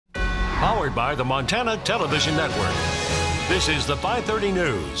Powered by the Montana Television Network. This is the 5:30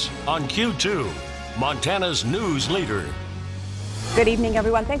 News on Q2, Montana's news leader. Good evening,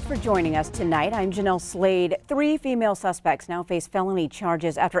 everyone. Thanks for joining us tonight. I'm Jeanelle Slade. 3 female suspects now face felony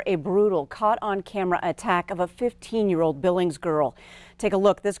charges after a brutal caught-on-camera attack of a 15-year-old Billings girl. Take a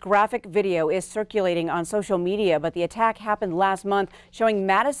look. This graphic video is circulating on social media, but the attack happened last month, showing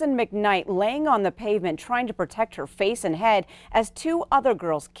Madison McKnight laying on the pavement trying to protect her face and head as 2 other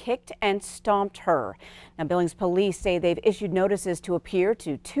girls kicked and stomped her. Now, Billings police say they've issued notices to appear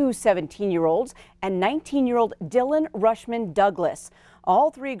to 2 17-year-olds and 19-year-old Dylan Rushman Douglas.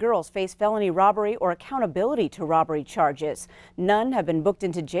 All 3 girls face felony robbery or accountability to robbery charges. None have been booked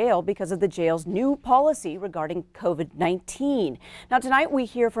into jail because of the jail's new policy regarding COVID-19. Now tonight we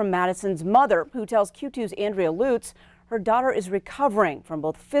hear from Madison's mother, who tells Q2's Andrea Lutz her daughter is recovering from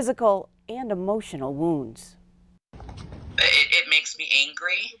both physical and emotional wounds. It makes me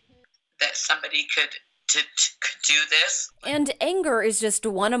angry that somebody could do this. And anger is just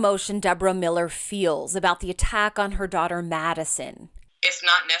one emotion Deborah Miller feels about the attack on her daughter Madison. It's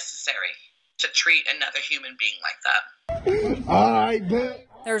not necessary to treat another human being like that. I bet.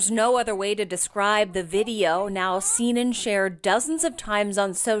 There's no other way to describe the video, now seen and shared dozens of times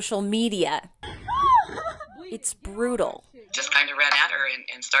on social media. It's brutal. Just kind of ran at her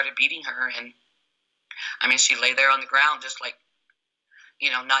and started beating her. And I mean, she lay there on the ground just like,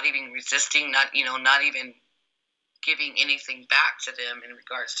 not even resisting, not even giving anything back to them in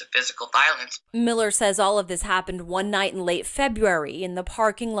regards to physical violence. Miller says all of this happened one night in late February in the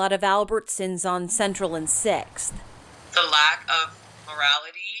parking lot of Albertsons on Central and 6th. The lack of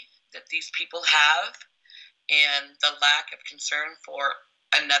morality that these people have and the lack of concern for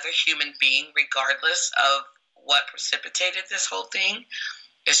another human being, regardless of what precipitated this whole thing,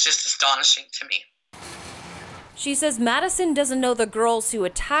 is just astonishing to me. She says Madison doesn't know the girls who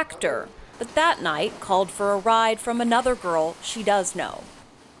attacked her, but that night called for a ride from another girl she does know.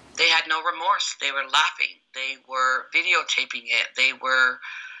 They had no remorse. They were laughing. They were videotaping it. They were,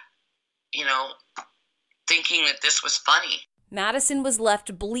 thinking that this was funny. Madison was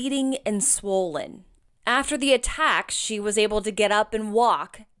left bleeding and swollen. After the attack, she was able to get up and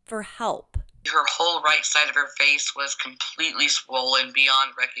walk for help. Her whole right side of her face was completely swollen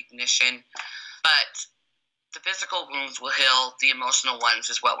beyond recognition, but the physical wounds will heal. The emotional ones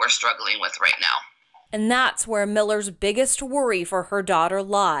is what we're struggling with right now. And that's where Miller's biggest worry for her daughter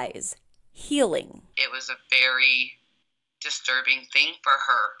lies: healing. It was a very disturbing thing for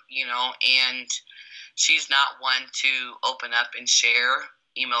her, and she's not one to open up and share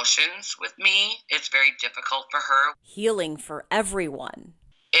emotions with me. It's very difficult for her. Healing for everyone.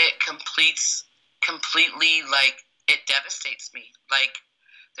 It completely, it devastates me.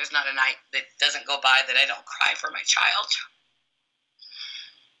 There's not a night that doesn't go by that I don't cry for my child.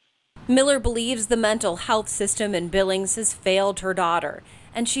 Miller believes the mental health system in Billings has failed her daughter,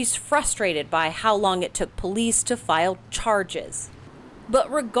 and she's frustrated by how long it took police to file charges.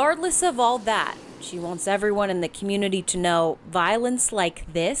 But regardless of all that, she wants everyone in the community to know violence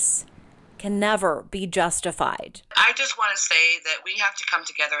like this can never be justified. I just want to say that we have to come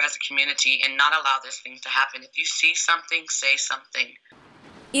together as a community and not allow this thing to happen. If you see something, say something.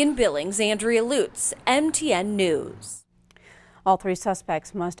 In Billings, Andrea Lutz, MTN News. All 3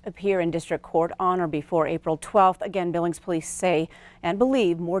 suspects must appear in district court on or before April 12th. Again, Billings police say and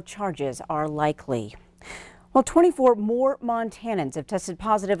believe more charges are likely. Well, 24 more Montanans have tested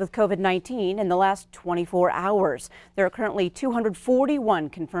positive with COVID-19 in the last 24 hours. There are currently 241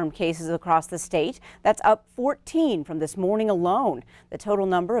 confirmed cases across the state. That's up 14 from this morning alone. The total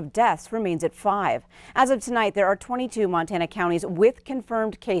number of deaths remains at 5. As of tonight, there are 22 Montana counties with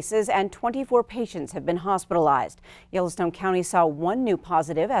confirmed cases and 24 patients have been hospitalized. Yellowstone County saw 1 new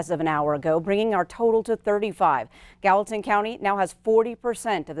positive as of an hour ago, bringing our total to 35. Gallatin County now has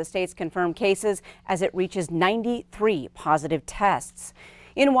 40% of the state's confirmed cases as it reaches 93 positive tests.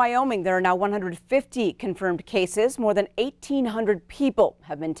 In Wyoming, there are now 150 confirmed cases. More than 1,800 people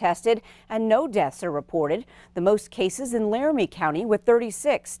have been tested and no deaths are reported. The most cases in Laramie County with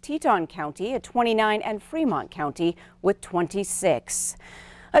 36, Teton County at 29, and Fremont County with 26.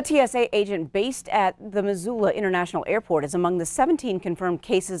 A TSA agent based at the Missoula International Airport is among the 17 confirmed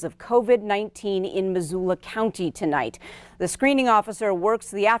cases of COVID-19 in Missoula County tonight. The screening officer works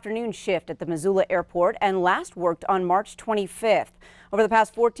the afternoon shift at the Missoula Airport and last worked on March 25th. Over the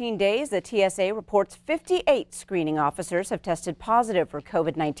past 14 days, the TSA reports 58 screening officers have tested positive for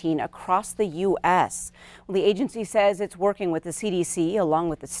COVID-19 across the U.S. Well, the agency says it's working with the CDC along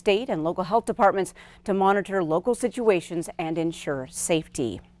with the state and local health departments to monitor local situations and ensure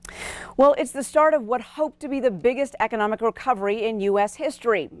safety. Well, it's the start of what hoped to be the biggest economic recovery in U.S.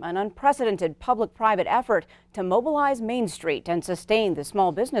 history, an unprecedented public-private effort to mobilize Main Street and sustain the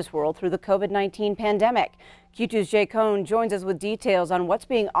small business world through the COVID-19 pandemic. Q2's Jay Cohn joins us with details on what's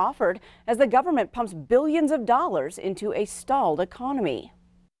being offered as the government pumps billions of dollars into a stalled economy.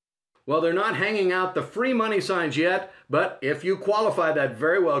 Well, they're not hanging out the free money signs yet, but if you qualify, that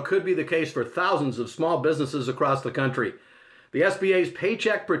very well could be the case for thousands of small businesses across the country. The SBA's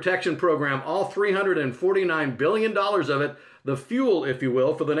Paycheck Protection Program, all $349 billion of it, the fuel, if you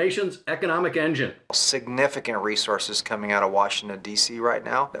will, for the nation's economic engine. Significant resources coming out of Washington, D.C. right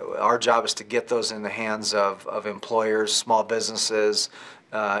now. Our job is to get those in the hands of employers, small businesses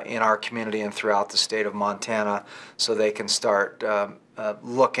in our community and throughout the state of Montana so they can start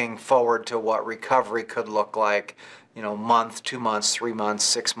looking forward to what recovery could look like, month, 2 months, 3 months,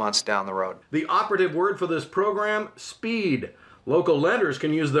 6 months down the road. The operative word for this program, speed. Local lenders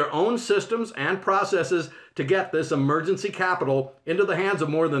can use their own systems and processes to get this emergency capital into the hands of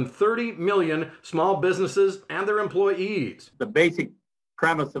more than 30 million small businesses and their employees. The basic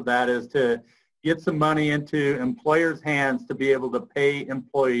premise of that is to get some money into employers' hands to be able to pay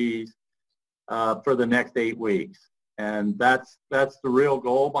employees for the next 8 weeks. And that's the real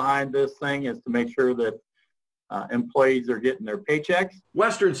goal behind this thing, is to make sure that employees are getting their paychecks.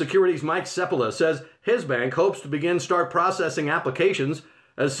 Western Securities' Mike Sepula says his bank hopes to start processing applications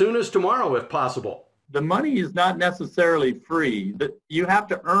as soon as tomorrow, if possible. The money is not necessarily free. You have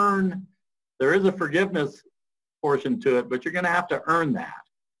to earn. There is a forgiveness portion to it, but you're going to have to earn that.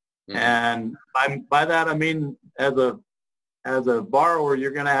 Mm-hmm. And by that I mean, as a borrower,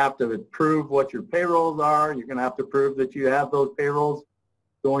 you're going to have to prove what your payrolls are. You're going to have to prove that you have those payrolls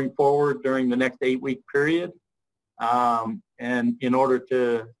going forward during the next 8-week period. And in order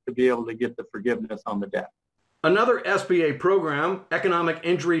to be able to get the forgiveness on the debt. Another SBA program, Economic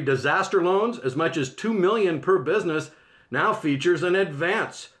Injury Disaster Loans, as much as $2 million per business, now features an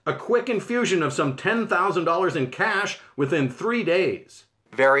advance, a quick infusion of some $10,000 in cash within 3 days.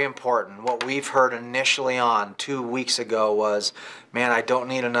 Very important. What we've heard initially on 2 weeks ago was, man, I don't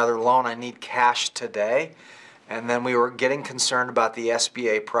need another loan, I need cash today. And then we were getting concerned about the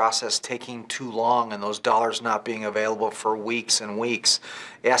SBA process taking too long and those dollars not being available for weeks and weeks.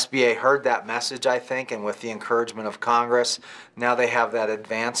 The SBA heard that message, I think, and with the encouragement of Congress, now they have that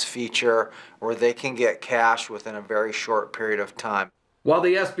advance feature where they can get cash within a very short period of time. While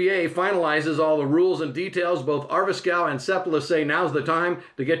the SBA finalizes all the rules and details, both Arviskow and Sepula say now's the time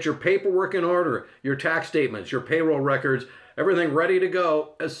to get your paperwork in order, your tax statements, your payroll records, everything ready to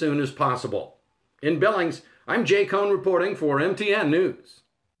go as soon as possible. In Billings, I'm Jay Cohn reporting for MTN News.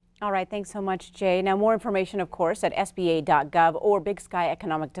 All right, thanks so much, Jay. Now, more information, of course, at sba.gov or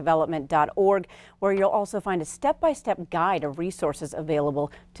bigsky.economicdevelopment.org, where you'll also find a step-by-step guide of resources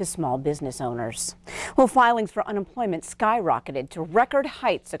available to small business owners. Well, filings for unemployment skyrocketed to record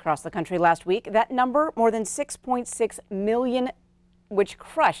heights across the country last week. That number, more than 6.6 million, which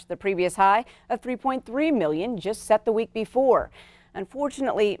crushed the previous high of 3.3 million just set the week before.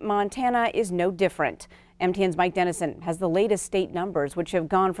 Unfortunately, Montana is no different. MTN's Mike Dennison has the latest state numbers, which have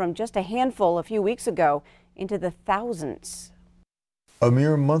gone from just a handful a few weeks ago into the thousands. A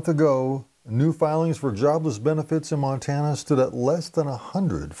mere month ago, new filings for jobless benefits in Montana stood at less than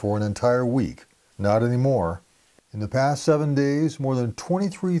 100 for an entire week. Not anymore. In the past 7 days, more than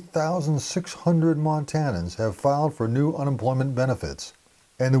 23,600 Montanans have filed for new unemployment benefits.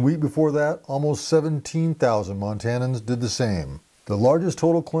 And the week before that, almost 17,000 Montanans did the same. The largest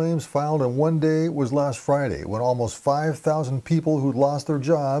total claims filed in one day was last Friday, when almost 5,000 people who'd lost their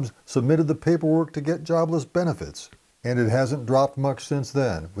jobs submitted the paperwork to get jobless benefits. And it hasn't dropped much since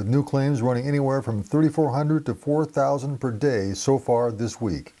then, with new claims running anywhere from 3,400 to 4,000 per day so far this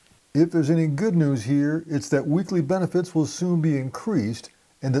week. If there's any good news here, it's that weekly benefits will soon be increased,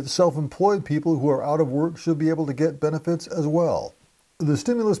 and that self-employed people who are out of work should be able to get benefits as well. The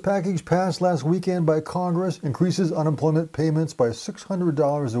stimulus package passed last weekend by Congress increases unemployment payments by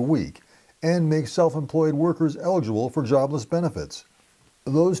 $600 a week and makes self-employed workers eligible for jobless benefits.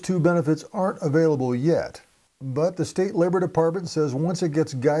 Those two benefits aren't available yet, but the state labor department says once it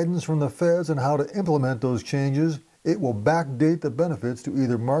gets guidance from the feds on how to implement those changes, it will backdate the benefits to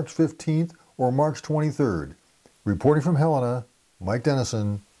either March 15th or March 23rd. Reporting from Helena, Mike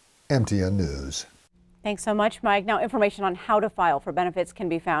Dennison, MTN News. Thanks so much, Mike. Now, information on how to file for benefits can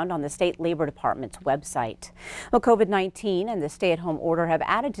be found on the State Labor Department's website. Well, COVID-19 and the stay-at-home order have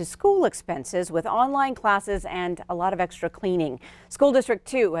added to school expenses with online classes and a lot of extra cleaning. School District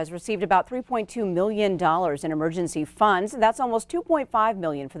 2 has received about $3.2 million in emergency funds. That's almost $2.5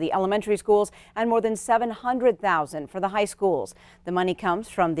 million for the elementary schools and more than $700,000 for the high schools. The money comes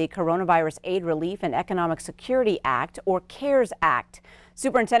from the Coronavirus Aid, Relief, and Economic Security Act, or CARES Act.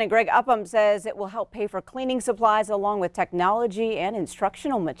 Superintendent Greg Upham says it will help pay for cleaning supplies along with technology and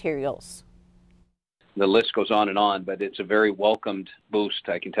instructional materials. The list goes on, but it's a very welcomed boost,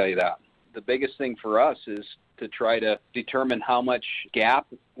 I can tell you that. The biggest thing for us is to try to determine how much gap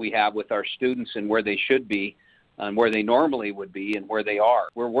we have with our students and where they should be and where they normally would be and where they are.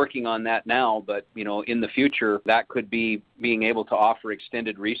 We're working on that now, but in the future, that could be being able to offer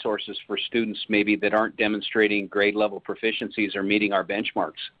extended resources for students maybe that aren't demonstrating grade level proficiencies or meeting our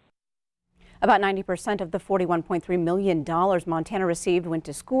benchmarks. About 90% of the $41.3 million Montana received went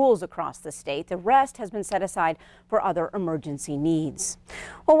to schools across the state. The rest has been set aside for other emergency needs.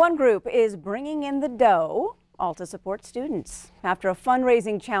 Well, one group is bringing in the dough, all to support students. After a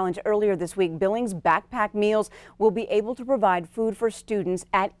fundraising challenge earlier this week, Billings Backpack Meals will be able to provide food for students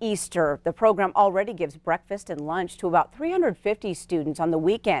at Easter. The program already gives breakfast and lunch to about 350 students on the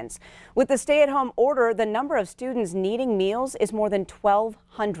weekends. With the stay-at-home order, the number of students needing meals is more than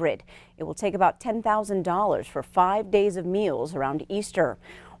 1,200. It will take about $10,000 for 5 days of meals around Easter.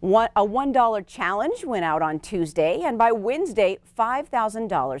 A $1 challenge went out on Tuesday, and by Wednesday,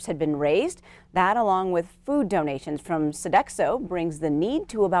 $5,000 had been raised. That, along with food donations from Sodexo, brings the need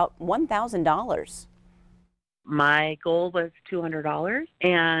to about $1,000. My goal was $200,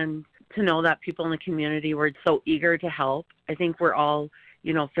 and to know that people in the community were so eager to help. I think we're all,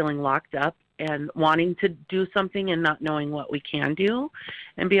 feeling locked up and wanting to do something and not knowing what we can do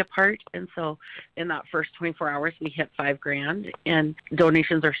and be a part. And so in that first 24 hours, we hit $5,000, and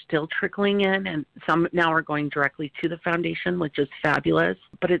donations are still trickling in, and some now are going directly to the foundation, which is fabulous,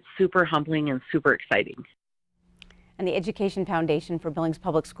 but it's super humbling and super exciting. And the Education Foundation for Billings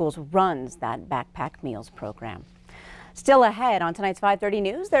Public Schools runs that Backpack Meals program. Still ahead on tonight's 5:30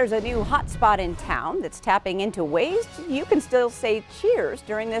 News, there's a new hot spot in town that's tapping into ways you can still say cheers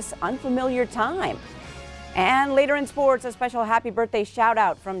during this unfamiliar time. And later in sports, a special happy birthday shout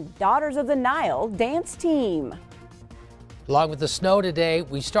out from Daughters of the Nile dance team. Along with the snow today,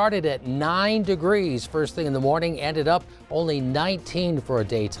 we started at 9 degrees first thing in the morning, ended up only 19 for a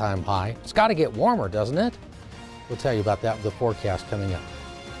daytime high. It's got to get warmer, doesn't it? We'll tell you about that with the forecast coming up.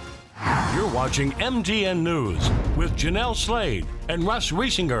 You're watching MTN News with Jeanelle Slade and Russ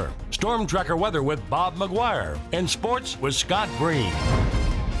Riesinger. Storm Tracker weather with Bob McGuire. And sports with Scott Green.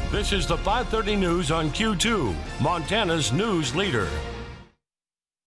 This is the 5:30 News on Q2, Montana's news leader.